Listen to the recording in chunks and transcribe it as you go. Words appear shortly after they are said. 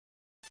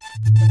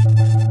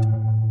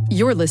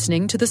You're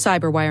listening to the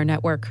Cyberwire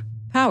Network,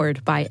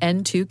 powered by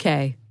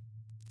N2K.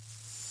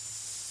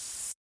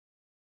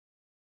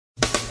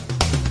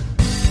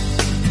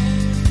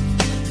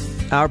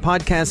 Our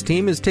podcast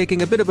team is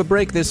taking a bit of a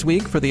break this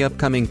week for the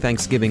upcoming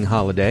Thanksgiving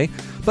holiday.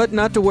 But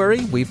not to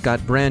worry, we've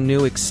got brand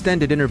new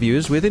extended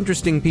interviews with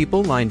interesting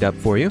people lined up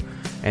for you.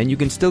 And you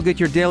can still get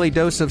your daily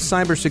dose of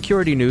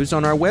cybersecurity news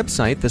on our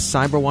website,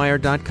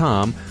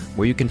 thecyberwire.com,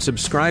 where you can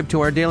subscribe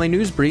to our daily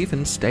news brief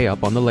and stay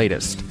up on the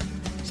latest.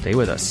 Stay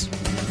with us.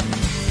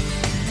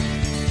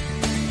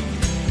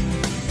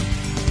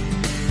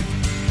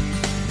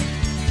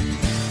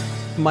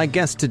 My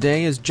guest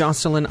today is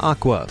Jocelyn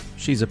Aqua.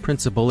 She's a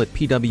principal at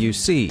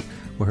PwC,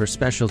 where her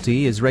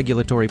specialty is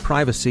regulatory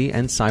privacy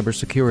and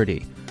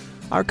cybersecurity.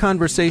 Our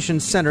conversation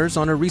centers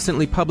on a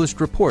recently published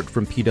report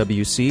from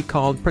PwC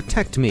called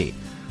Protect Me,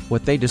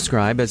 what they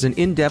describe as an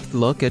in-depth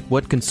look at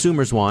what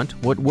consumers want,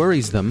 what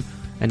worries them,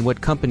 and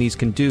what companies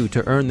can do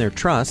to earn their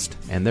trust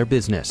and their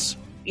business.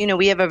 You know,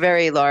 we have a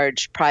very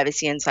large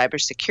privacy and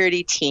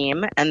cybersecurity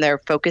team, and they're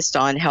focused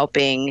on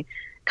helping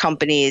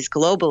companies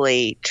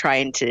globally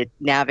trying to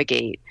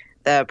navigate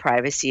the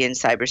privacy and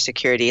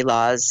cybersecurity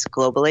laws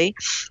globally.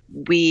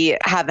 We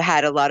have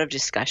had a lot of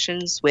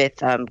discussions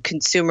with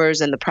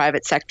consumers in the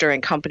private sector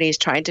and companies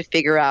trying to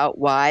figure out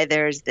why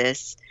there's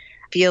this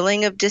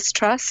feeling of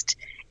distrust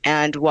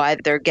and why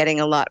they're getting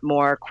a lot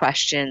more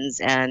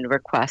questions and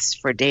requests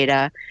for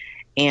data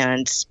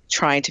and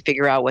trying to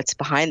figure out what's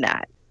behind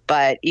that.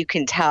 But you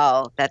can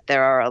tell that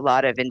there are a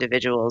lot of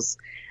individuals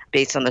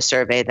based on the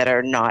survey that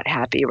are not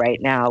happy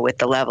right now with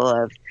the level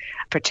of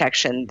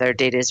protection their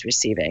data is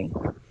receiving.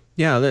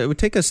 Yeah,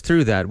 take us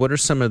through that. What are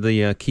some of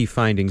the key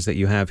findings that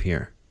you have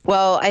here?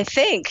 Well, I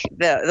think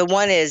the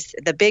one is,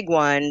 the big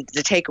one,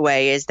 the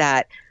takeaway is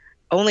that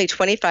only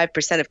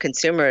 25% of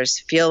consumers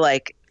feel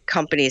like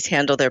companies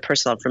handle their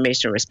personal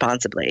information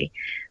responsibly.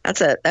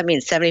 That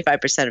means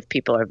 75% of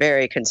people are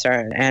very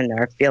concerned and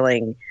are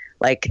feeling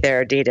like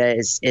their data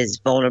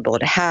is vulnerable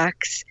to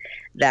hacks,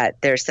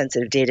 that their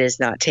sensitive data is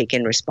not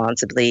taken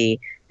responsibly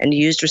and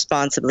used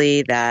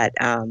responsibly, that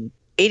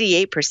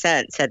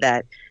 88% said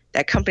that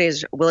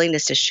companies'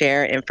 willingness to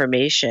share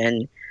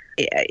information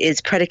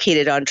is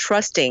predicated on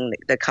trusting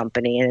the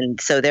company. And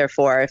so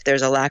therefore, if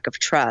there's a lack of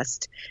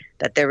trust,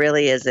 that there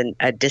really is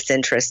a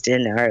disinterest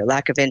in or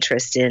lack of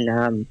interest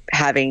in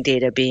having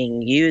data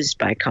being used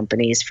by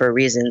companies for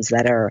reasons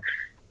that are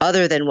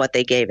other than what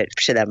they gave it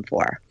to them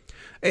for.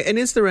 And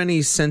is there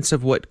any sense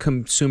of what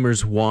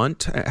consumers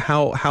want?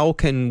 How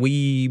can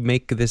we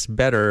make this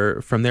better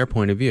from their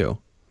point of view?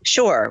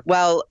 Sure.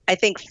 Well, I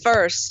think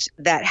first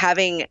that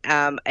having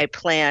a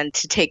plan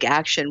to take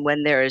action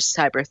when there is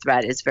cyber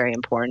threat is very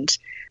important.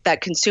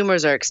 That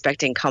consumers are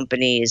expecting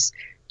companies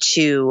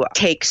to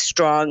take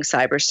strong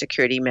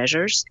cybersecurity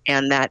measures,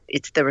 and that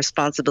it's the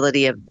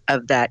responsibility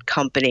of that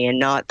company and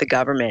not the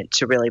government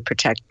to really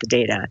protect the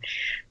data.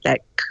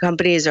 That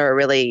companies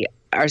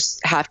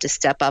have to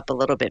step up a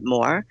little bit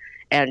more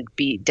and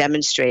be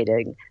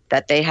demonstrating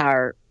that they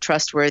are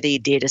trustworthy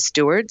data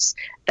stewards,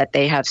 that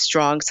they have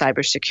strong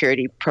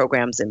cybersecurity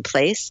programs in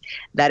place,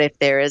 that if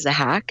there is a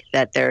hack,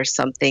 that there's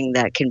something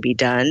that can be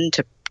done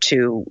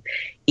to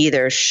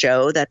either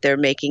show that they're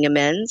making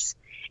amends,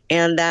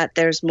 and that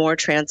there's more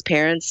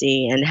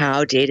transparency in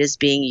how data is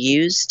being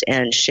used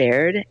and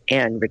shared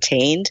and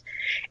retained.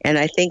 And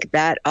I think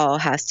that all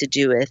has to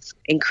do with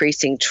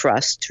increasing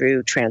trust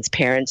through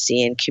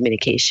transparency and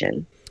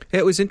communication.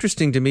 It was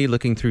interesting to me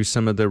looking through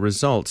some of the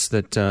results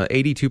that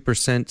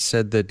 82%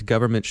 said that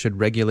government should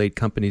regulate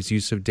companies'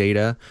 use of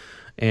data,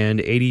 and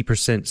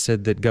 80%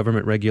 said that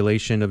government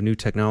regulation of new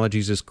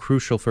technologies is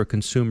crucial for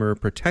consumer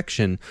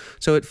protection.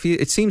 So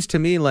it seems to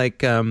me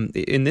like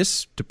in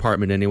this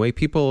department anyway,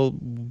 people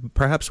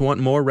perhaps want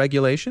more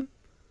regulation?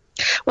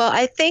 Well,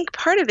 I think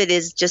part of it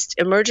is just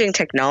emerging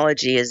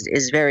technology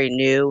is very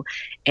new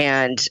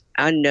and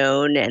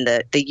unknown, and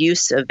the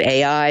use of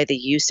AI, the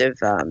use of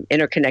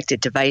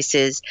interconnected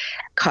devices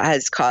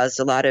has caused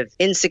a lot of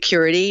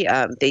insecurity.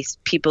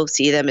 People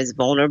see them as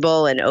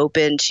vulnerable and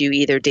open to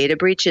either data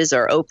breaches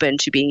or open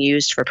to being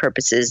used for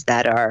purposes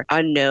that are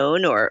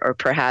unknown or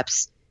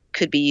perhaps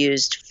could be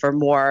used for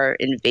more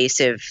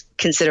invasive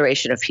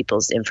consideration of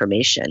people's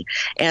information.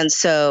 And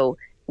so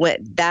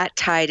that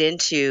tied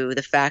into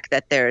the fact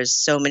that there's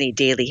so many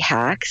daily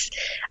hacks,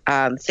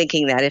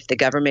 thinking that if the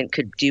government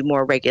could do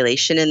more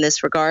regulation in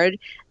this regard,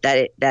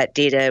 that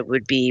data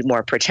would be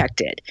more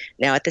protected.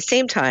 Now, at the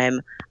same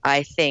time,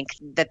 I think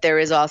that there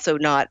is also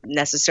not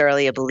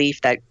necessarily a belief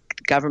that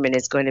government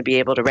is going to be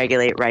able to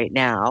regulate right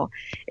now,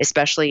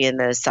 especially in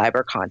the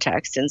cyber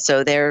context. And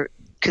so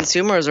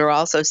consumers are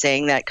also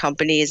saying that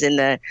companies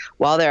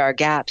while there are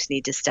gaps,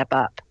 need to step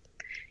up.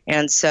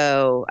 And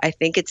so I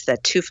think it's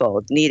that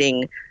twofold,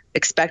 wanting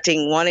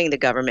the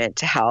government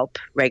to help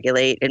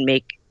regulate and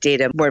make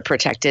data more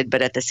protected,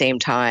 but at the same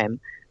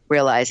time,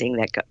 realizing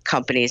that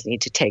companies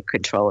need to take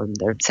control of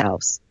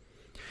themselves.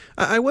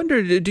 I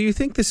wonder, do you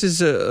think this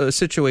is a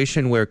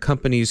situation where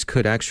companies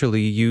could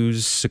actually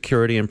use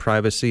security and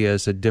privacy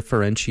as a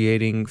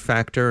differentiating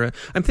factor?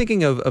 I'm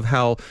thinking of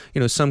how,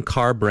 some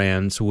car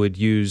brands would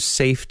use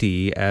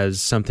safety as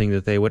something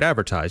that they would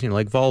advertise.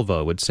 Like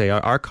Volvo would say,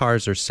 our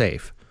cars are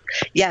safe.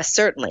 Yes,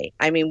 certainly.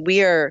 I mean,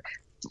 we are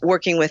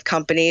working with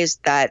companies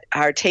that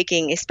are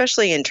taking,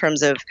 especially in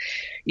terms of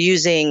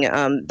using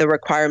the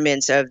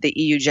requirements of the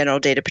EU General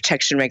Data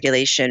Protection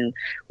Regulation,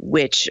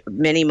 which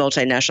many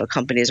multinational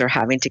companies are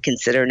having to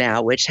consider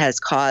now, which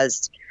has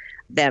caused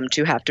them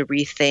to have to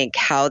rethink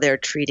how they're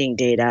treating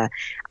data,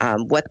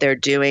 what they're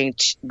doing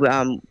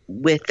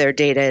with their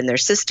data in their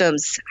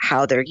systems,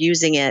 how they're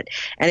using it.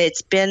 And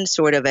it's been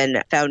sort of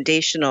a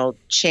foundational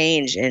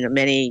change in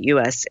many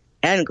U.S.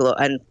 and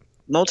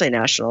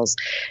multinationals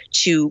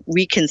to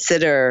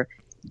reconsider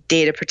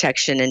data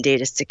protection and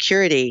data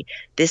security.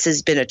 This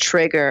has been a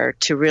trigger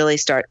to really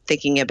start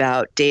thinking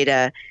about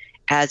data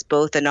as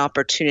both an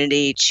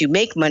opportunity to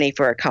make money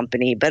for a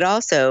company, but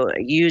also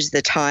use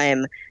the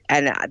time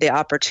and the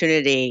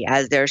opportunity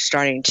as they're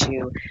starting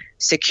to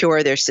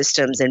secure their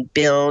systems and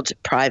build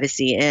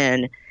privacy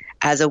in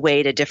as a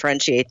way to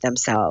differentiate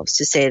themselves,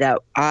 to say that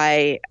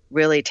I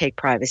really take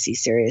privacy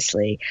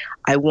seriously.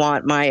 I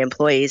want my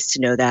employees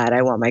to know that.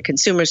 I want my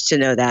consumers to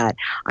know that.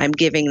 I'm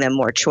giving them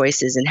more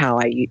choices in how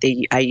I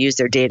use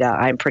their data.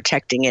 I'm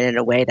protecting it in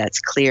a way that's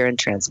clear and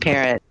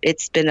transparent.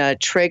 It's been a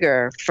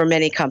trigger for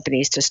many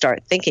companies to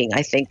start thinking.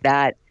 I think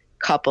that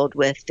coupled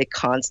with the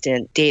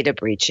constant data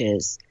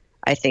breaches,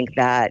 I think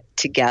that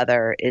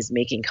together is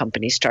making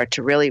companies start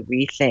to really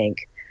rethink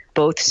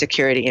both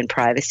security and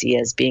privacy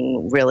as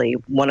being really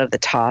one of the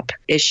top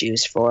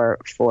issues for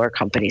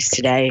companies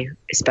today,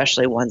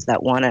 especially ones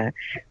that want to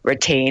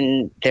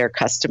retain their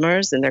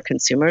customers and their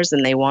consumers,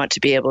 and they want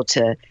to be able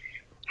to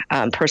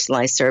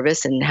personalize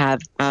service and have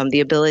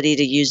the ability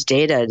to use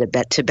data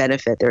to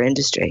benefit their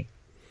industry.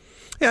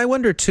 Yeah, I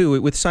wonder,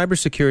 too, with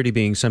cybersecurity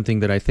being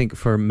something that I think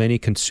for many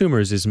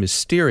consumers is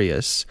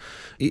mysterious,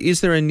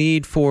 is there a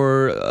need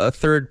for a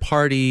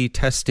third-party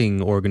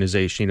testing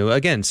organization?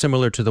 Again,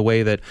 similar to the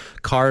way that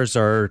cars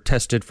are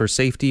tested for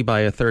safety by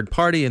a third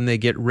party and they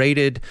get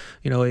rated.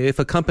 If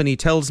a company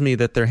tells me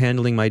that they're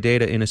handling my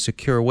data in a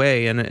secure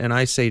way and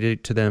I say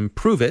to them,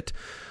 prove it,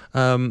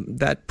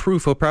 that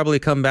proof will probably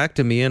come back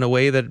to me in a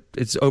way that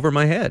it's over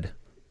my head.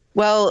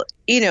 Well,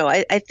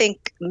 I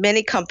think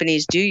many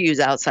companies do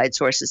use outside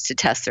sources to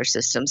test their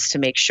systems to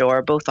make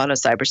sure, both on a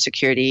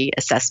cybersecurity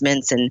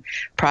assessments and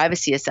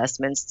privacy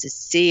assessments, to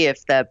see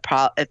if the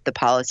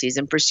policies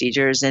and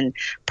procedures and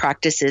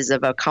practices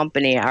of a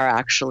company are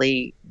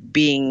actually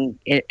being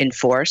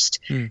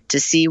enforced, to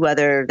see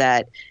whether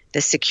that the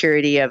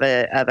security of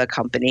a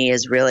company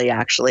is really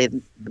actually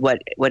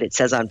what it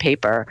says on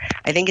paper.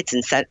 I think it's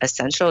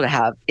essential to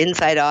have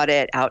inside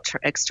audit,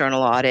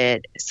 external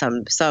audit,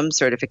 some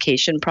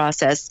certification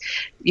process.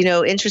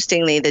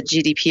 Interestingly, the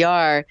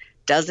GDPR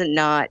doesn't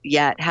not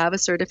yet have a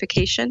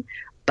certification,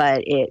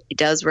 but it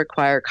does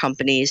require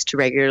companies to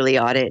regularly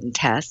audit and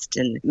test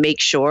and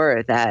make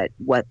sure that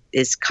what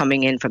is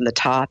coming in from the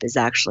top is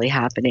actually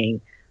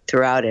happening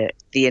throughout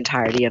the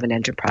entirety of an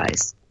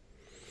enterprise.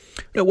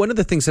 One of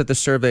the things that the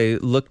survey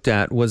looked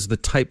at was the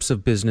types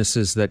of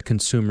businesses that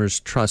consumers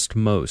trust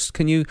most.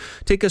 Can you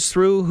take us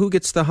through who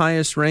gets the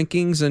highest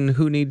rankings and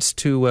who needs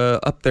to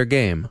up their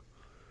game?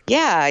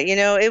 Yeah,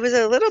 it was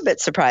a little bit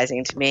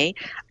surprising to me.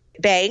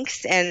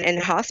 Banks and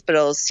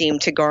hospitals seem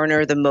to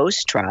garner the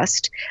most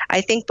trust.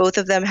 I think both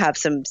of them have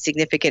some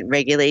significant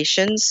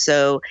regulations,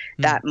 so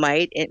that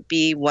might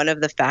be one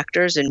of the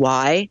factors in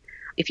why.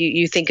 If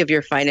you think of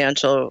your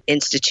financial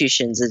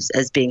institutions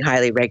as being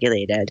highly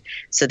regulated,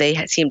 so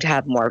they seem to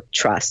have more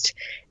trust.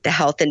 The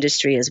health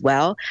industry as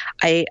well.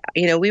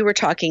 We were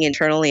talking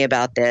internally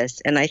about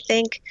this, and I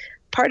think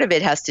part of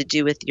it has to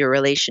do with your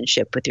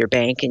relationship with your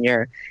bank and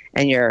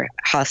your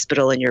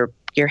hospital and your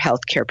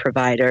healthcare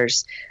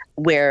providers,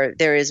 where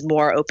there is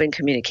more open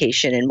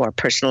communication and more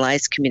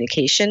personalized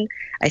communication.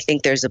 I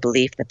think there's a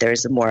belief that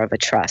there's more of a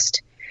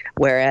trust,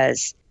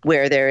 whereas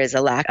where there is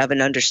a lack of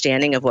an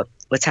understanding of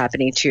what's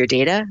happening to your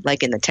data,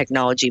 like in the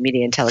technology,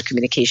 media, and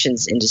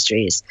telecommunications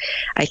industries,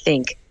 I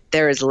think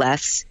there is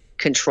less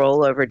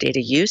control over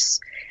data use,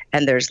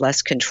 and there's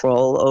less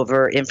control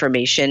over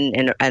information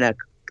and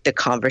the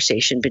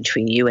conversation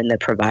between you and the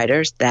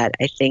providers. That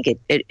I think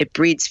it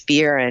breeds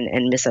fear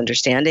and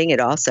misunderstanding. It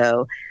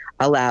also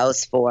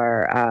allows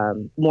for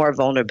more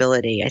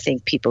vulnerability. I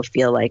think people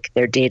feel like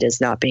their data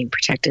is not being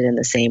protected in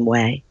the same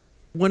way.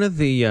 One of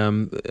the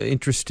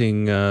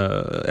interesting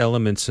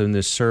elements in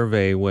this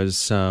survey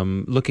was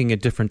looking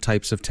at different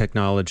types of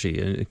technology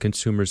and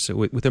consumers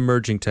with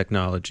emerging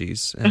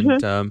technologies.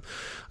 And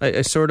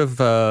I sort of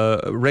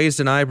raised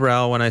an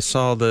eyebrow when I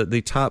saw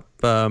the top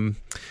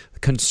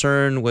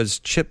concern was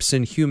chips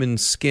in human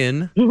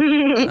skin.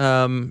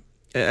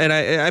 And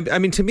I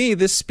mean, to me,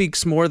 this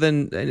speaks more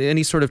than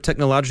any sort of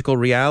technological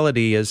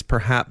reality as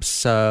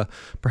perhaps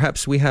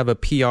we have a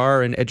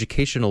PR and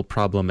educational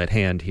problem at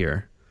hand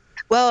here.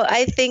 Well,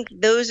 I think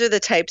those are the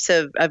types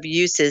of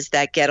uses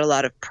that get a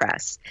lot of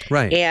press.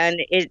 Right. And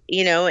and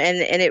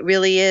it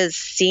really is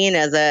seen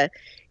as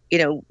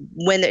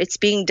when it's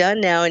being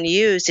done now and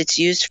used, it's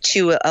used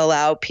to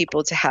allow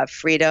people to have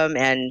freedom.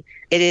 And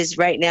it is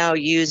right now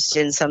used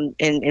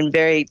in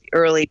very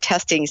early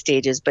testing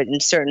stages, but in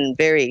certain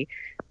very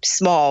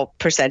small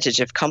percentage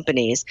of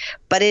companies.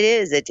 But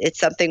it's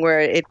something where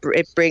it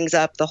brings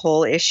up the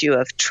whole issue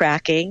of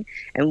tracking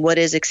and what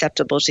is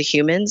acceptable to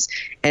humans,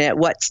 and at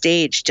what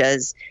stage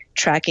does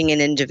tracking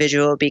an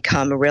individual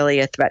become really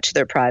a threat to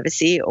their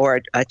privacy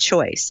or a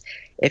choice.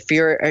 If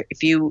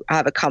you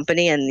have a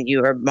company and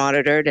you are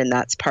monitored and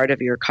that's part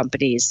of your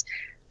company's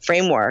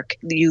framework,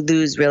 you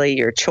lose really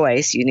your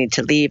choice. You need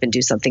to leave and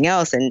do something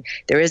else. And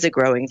there is a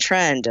growing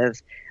trend of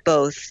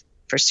both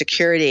for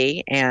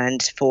security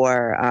and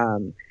for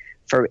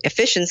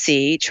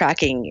efficiency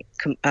tracking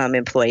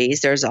employees.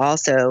 There's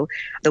also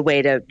the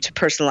way to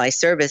personalize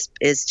service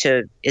is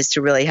to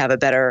really have a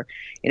better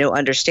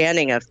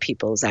understanding of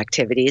people's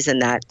activities,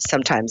 and that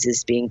sometimes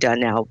is being done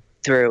now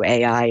through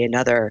AI and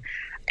other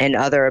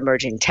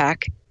emerging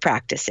tech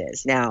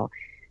practices. Now,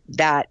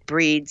 that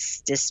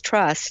breeds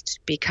distrust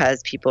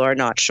because people are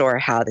not sure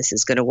how this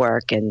is going to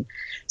work. And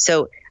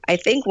so I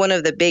think one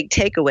of the big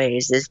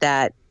takeaways is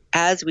that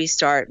as we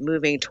start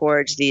moving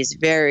towards these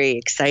very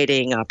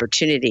exciting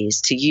opportunities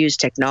to use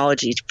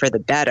technology for the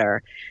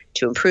better,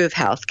 to improve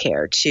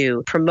healthcare,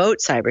 to promote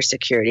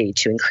cybersecurity,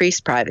 to increase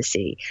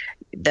privacy,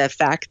 the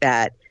fact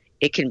that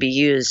it can be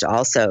used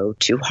also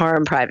to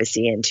harm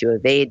privacy and to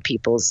evade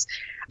people's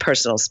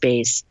personal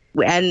space,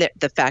 and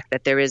the fact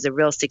that there is a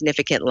real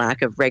significant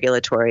lack of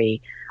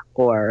regulatory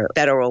or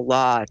federal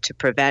law to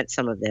prevent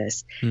some of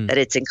this, that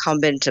it's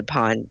incumbent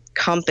upon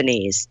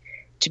companies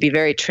to be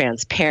very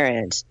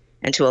transparent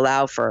and to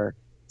allow for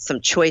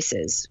some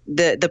choices.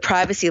 The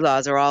privacy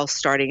laws are all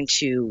starting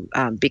to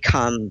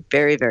become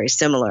very, very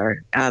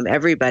similar.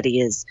 Everybody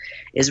is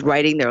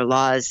writing their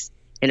laws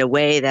in a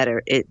way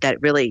that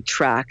really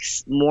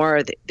tracks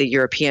more the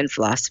European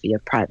philosophy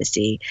of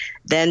privacy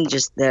than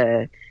just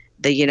the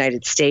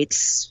United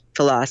States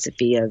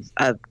philosophy of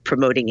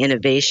promoting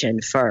innovation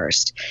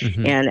first.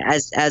 Mm-hmm. And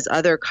as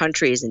other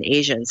countries in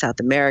Asia and South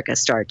America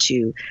start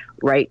to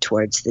write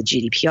towards the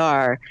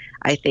GDPR,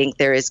 I think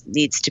there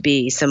needs to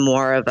be some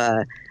more of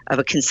a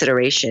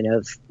consideration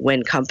of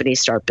when companies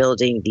start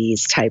building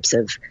these types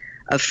of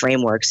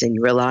frameworks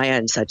and rely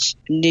on such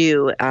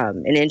new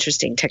and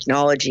interesting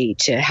technology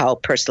to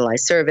help personalize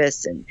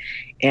service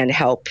and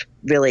help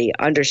really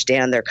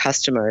understand their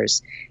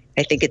customers.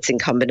 I think it's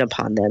incumbent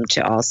upon them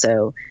to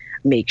also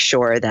make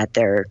sure that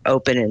they're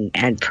open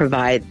and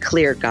provide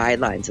clear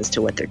guidelines as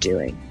to what they're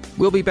doing.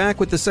 We'll be back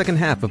with the second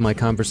half of my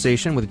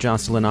conversation with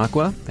Jocelyn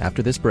Acquah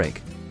after this break.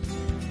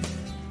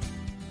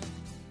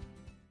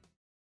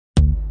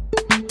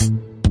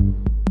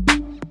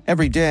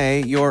 Every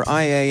day, your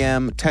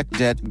IAM tech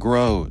debt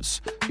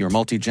grows. Your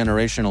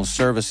multi-generational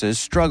services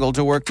struggle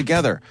to work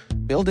together.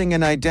 Building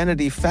an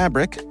identity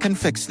fabric can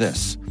fix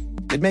this.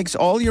 It makes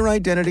all your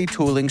identity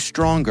tooling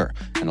stronger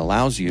and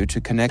allows you to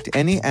connect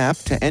any app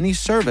to any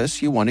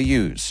service you want to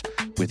use,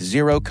 with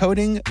zero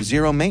coding,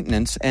 zero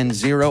maintenance, and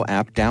zero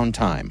app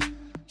downtime.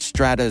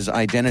 Strata's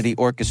identity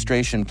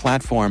orchestration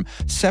platform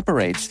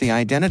separates the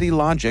identity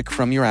logic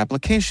from your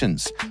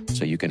applications,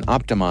 so you can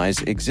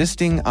optimize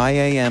existing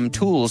IAM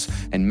tools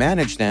and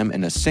manage them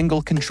in a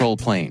single control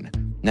plane.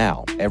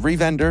 Now, every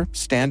vendor,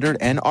 standard,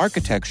 and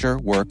architecture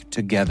work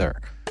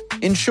together.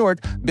 In short,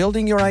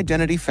 building your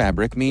identity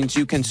fabric means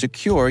you can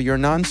secure your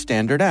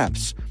non-standard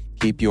apps,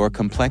 keep your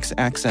complex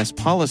access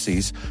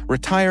policies,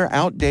 retire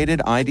outdated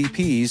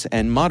IDPs,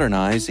 and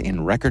modernize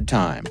in record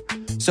time.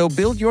 So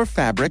build your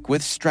fabric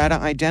with Strata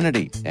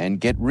Identity and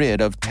get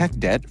rid of tech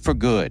debt for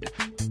good.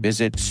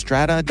 Visit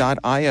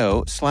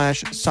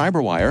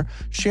strata.io/cyberwire,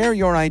 share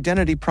your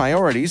identity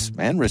priorities,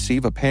 and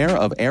receive a pair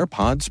of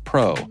AirPods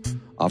Pro.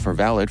 Offer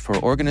valid for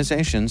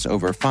organizations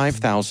over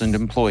 5,000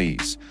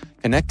 employees.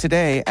 Connect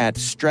today at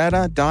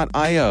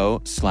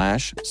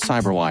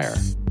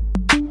strata.io/cyberwire.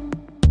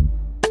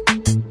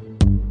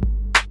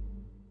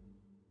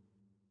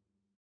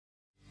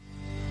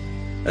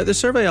 The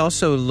survey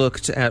also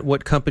looked at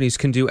what companies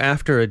can do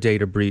after a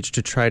data breach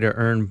to try to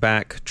earn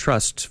back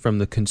trust from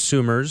the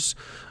consumers.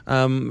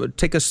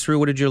 Take us through,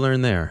 what did you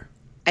learn there?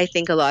 I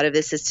think a lot of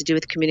this is to do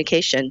with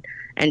communication,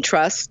 and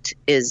trust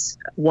is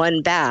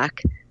won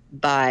back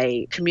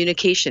by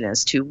communication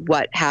as to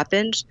what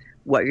happened,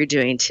 what you're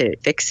doing to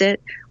fix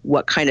it,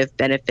 what kind of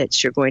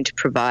benefits you're going to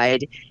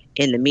provide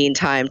in the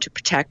meantime to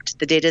protect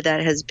the data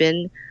that has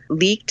been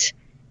leaked,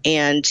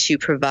 and to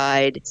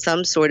provide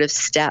some sort of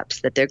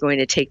steps that they're going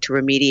to take to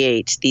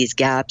remediate these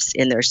gaps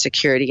in their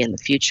security in the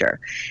future.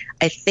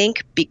 I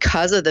think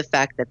because of the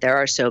fact that there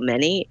are so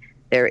many,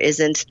 there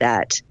isn't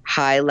that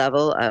high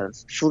level of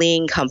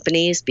fleeing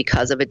companies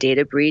because of a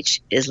data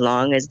breach as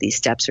long as these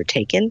steps are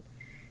taken.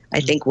 I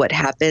think what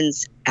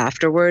happens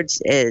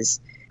afterwards is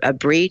a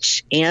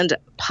breach and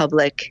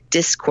public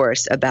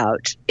discourse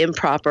about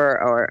improper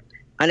or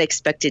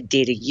unexpected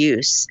data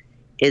use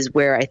is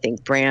where I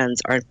think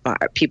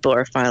people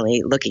are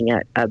finally looking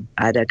at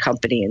a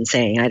company and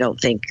saying, I don't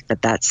think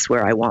that that's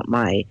where I want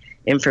my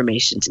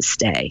information to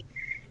stay.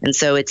 And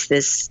so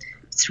it's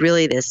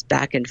really this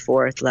back and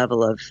forth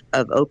level of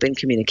open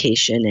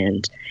communication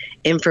and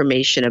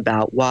information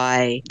about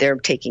why they're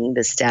taking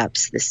the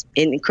steps, this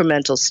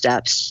incremental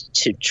steps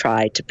to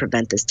try to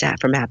prevent this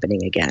from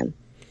happening again.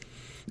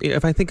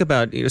 If I think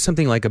about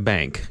something like a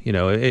bank,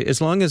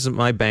 as long as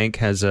my bank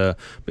has a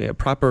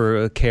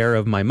proper care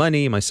of my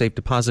money, my safe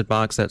deposit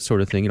box, that sort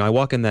of thing, I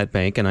walk in that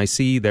bank and I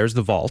see there's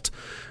the vault,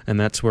 and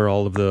that's where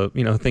all of the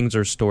things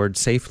are stored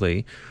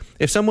safely.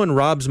 If someone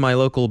robs my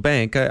local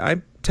bank,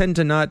 I tend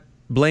to not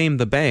blame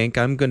the bank.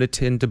 I'm going to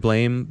tend to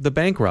blame the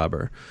bank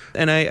robber.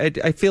 And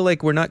I feel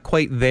like we're not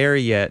quite there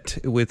yet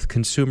with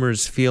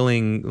consumers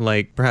feeling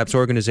like perhaps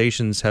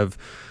organizations have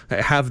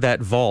that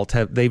vault,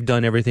 they've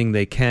done everything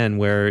they can,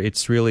 where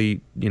it's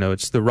really,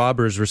 it's the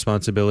robber's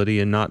responsibility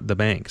and not the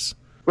bank's.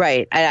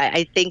 Right.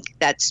 I think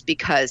that's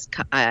because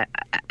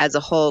as a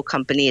whole,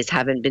 companies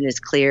haven't been as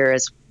clear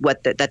as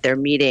that they're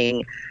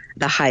meeting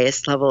the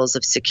highest levels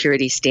of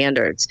security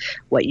standards.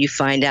 What you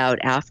find out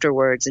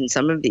afterwards in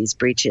some of these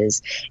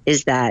breaches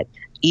is that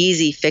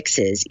easy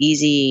fixes,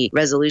 easy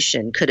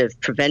resolution could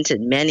have prevented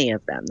many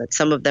of them, that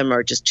some of them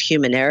are just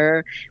human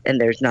error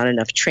and there's not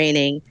enough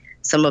training.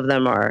 Some of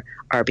them are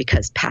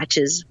because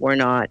patches were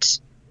not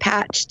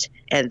patched.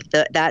 And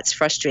that's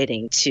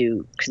frustrating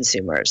to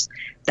consumers,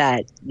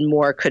 that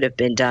more could have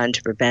been done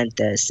to prevent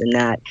this, and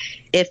that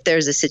if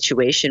there's a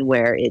situation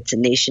where it's a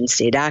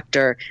nation-state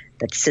actor,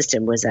 that the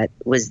system was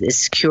as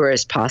secure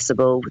as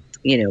possible,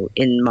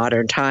 in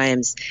modern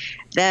times,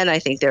 then I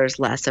think there's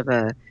less of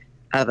a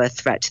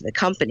threat to the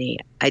company.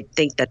 I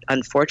think that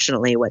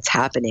unfortunately what's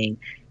happening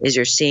is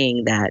you're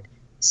seeing that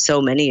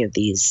so many of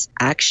these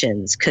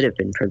actions could have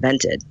been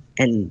prevented.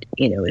 And,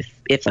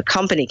 if a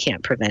company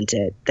can't prevent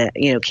it, that,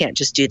 can't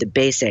just do the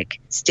basic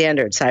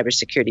standard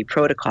cybersecurity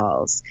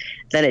protocols,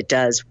 then it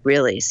does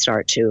really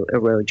start to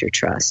erode your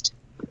trust.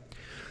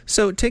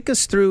 So take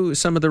us through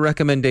some of the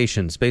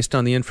recommendations based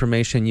on the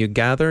information you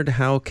gathered.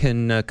 How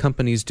can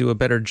companies do a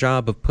better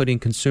job of putting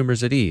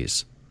consumers at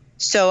ease?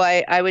 So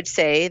I would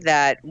say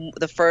that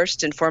the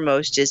first and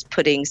foremost is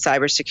putting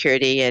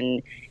cybersecurity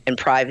and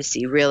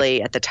privacy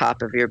really at the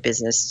top of your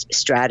business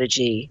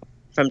strategy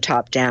from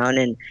top down,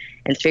 and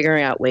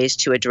figuring out ways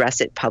to address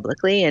it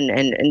publicly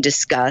and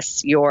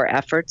discuss your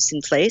efforts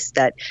in place,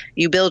 that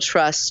you build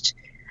trust.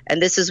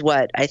 And this is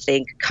what I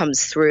think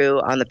comes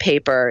through on the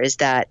paper, is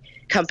that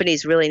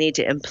companies really need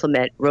to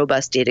implement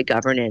robust data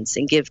governance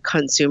and give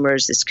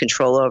consumers this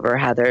control over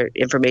how their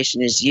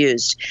information is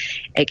used.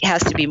 It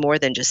has to be more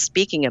than just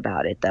speaking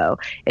about it, though.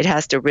 It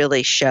has to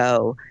really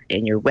show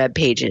in your web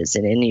pages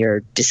and in your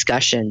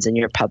discussions and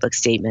your public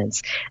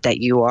statements that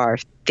you are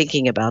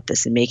thinking about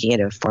this and making it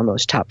a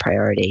foremost top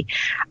priority.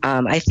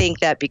 I think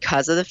that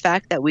because of the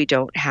fact that we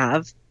don't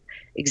have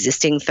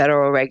existing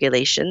federal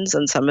regulations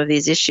on some of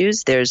these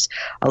issues, there's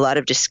a lot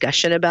of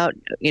discussion about,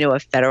 a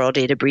federal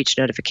data breach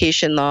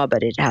notification law,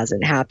 but it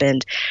hasn't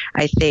happened.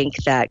 I think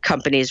that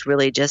companies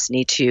really just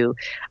need to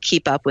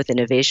keep up with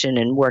innovation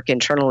and work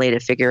internally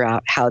to figure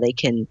out how they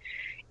can,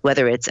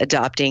 whether it's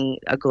adopting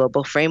a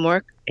global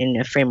framework, in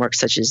a framework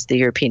such as the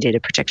European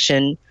Data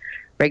Protection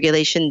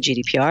Regulation,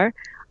 GDPR,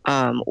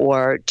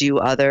 or do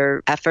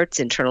other efforts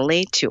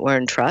internally to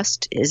earn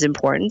trust is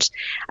important.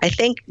 I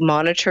think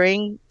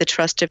monitoring the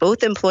trust of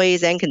both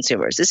employees and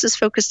consumers. This is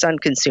focused on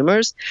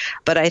consumers,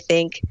 but I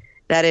think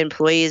that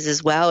employees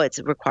as well, it's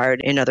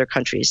required in other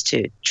countries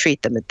to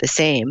treat them the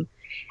same.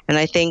 And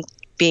I think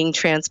being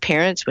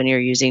transparent when you're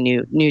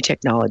using new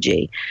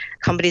technology.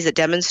 Companies that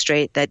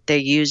demonstrate that they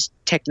use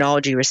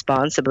technology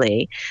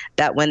responsibly,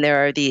 that when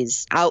there are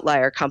these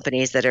outlier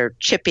companies that are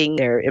chipping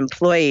their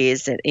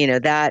employees,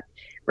 that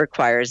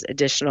requires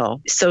additional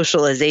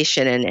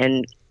socialization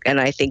and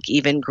I think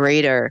even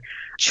greater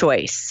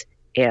choice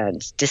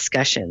and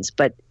discussions.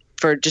 But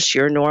for just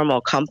your normal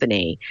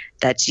company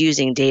that's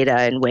using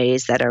data in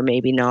ways that are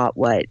maybe not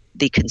what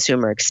the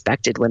consumer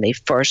expected when they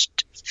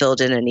first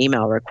filled in an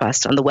email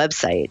request on the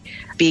website,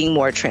 being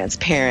more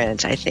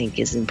transparent, I think,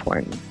 is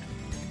important.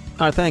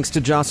 Our thanks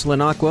to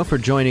Jocelyn Acqua for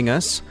joining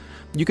us.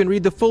 You can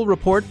read the full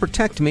report,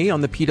 Protect Me,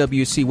 on the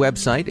PwC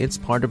website. It's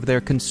part of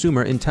their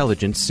Consumer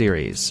Intelligence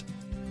series.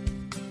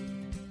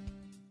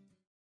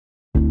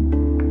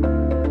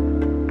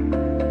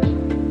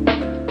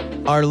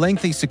 Are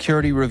lengthy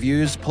security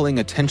reviews pulling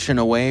attention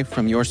away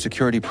from your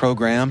security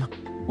program?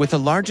 With the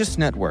largest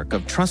network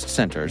of trust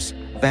centers,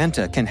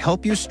 Vanta can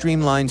help you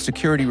streamline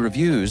security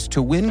reviews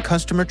to win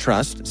customer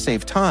trust,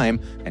 save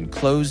time, and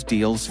close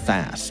deals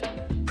fast.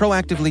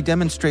 Proactively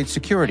demonstrate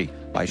security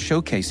by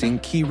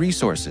showcasing key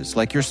resources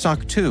like your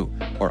SOC 2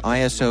 or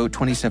ISO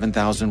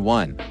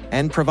 27001,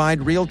 and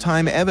provide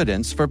real-time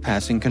evidence for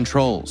passing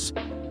controls.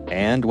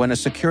 And when a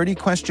security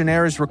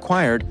questionnaire is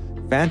required,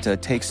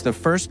 Vanta takes the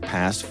first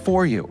pass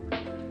for you.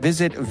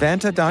 Visit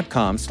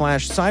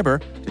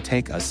vanta.com/cyber to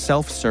take a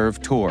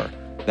self-serve tour.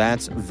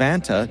 That's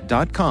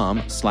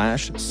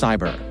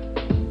vanta.com/cyber.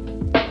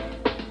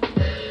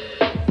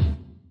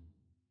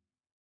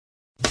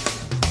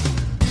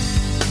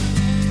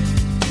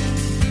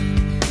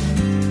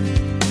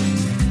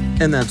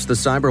 And that's the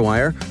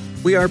Cyberwire.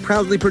 We are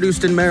proudly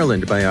produced in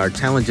Maryland by our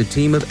talented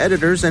team of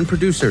editors and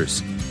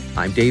producers.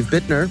 I'm Dave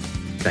Bittner.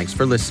 Thanks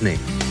for listening.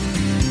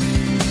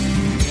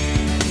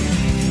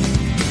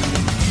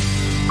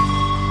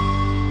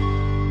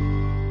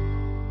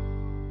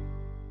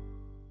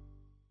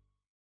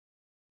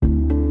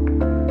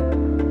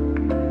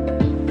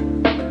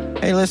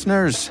 Hey,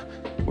 listeners.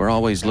 We're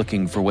always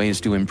looking for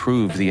ways to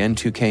improve the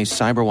N2K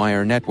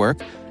Cyberwire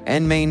network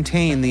and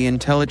maintain the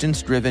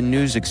intelligence-driven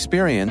news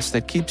experience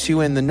that keeps you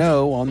in the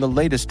know on the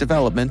latest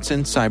developments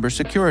in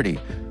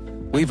cybersecurity.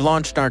 We've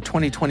launched our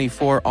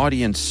 2024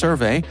 audience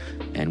survey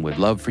and would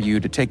love for you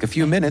to take a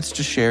few minutes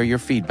to share your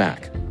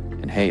feedback.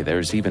 And hey,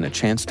 there's even a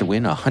chance to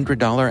win a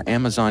 $100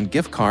 Amazon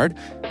gift card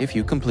if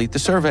you complete the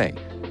survey.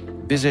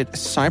 Visit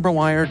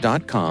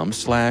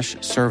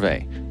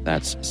cyberwire.com/survey.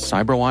 That's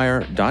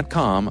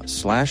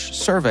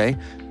cyberwire.com/survey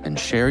and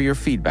share your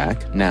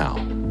feedback now.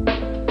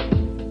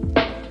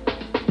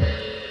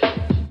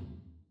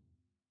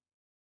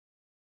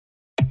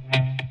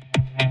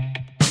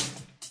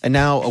 And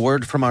now a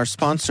word from our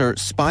sponsor,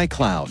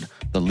 SpyCloud,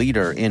 the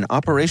leader in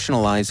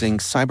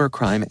operationalizing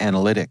cybercrime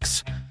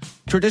analytics.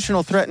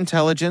 Traditional threat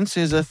intelligence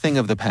is a thing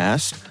of the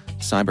past.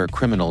 Cyber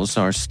criminals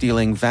are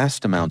stealing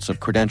vast amounts of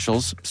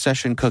credentials,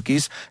 session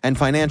cookies, and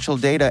financial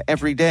data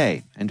every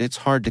day, and it's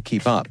hard to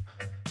keep up.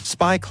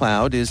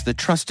 SpyCloud is the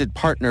trusted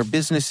partner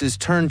businesses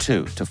turn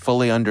to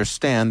fully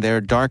understand their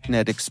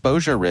darknet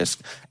exposure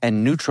risk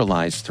and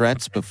neutralize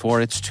threats before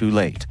it's too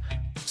late.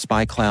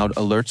 SpyCloud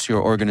alerts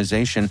your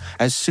organization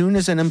as soon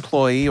as an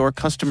employee or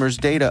customer's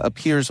data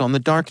appears on the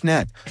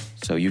darknet,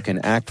 so you can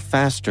act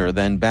faster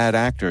than bad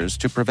actors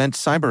to prevent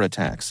cyber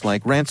attacks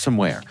like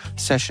ransomware,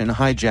 session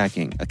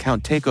hijacking,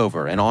 account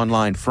takeover, and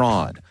online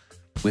fraud.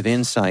 With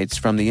insights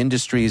from the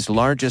industry's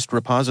largest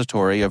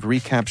repository of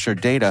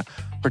recaptured data,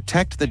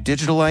 protect the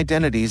digital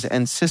identities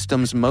and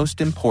systems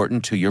most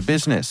important to your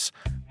business.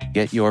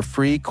 Get your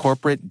free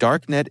corporate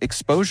darknet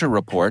exposure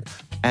report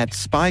at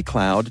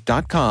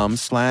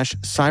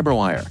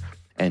spycloud.com/cyberwire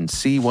and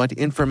see what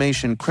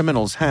information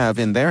criminals have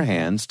in their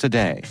hands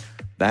today.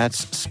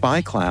 That's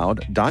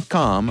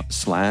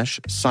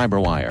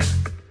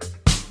spycloud.com/cyberwire.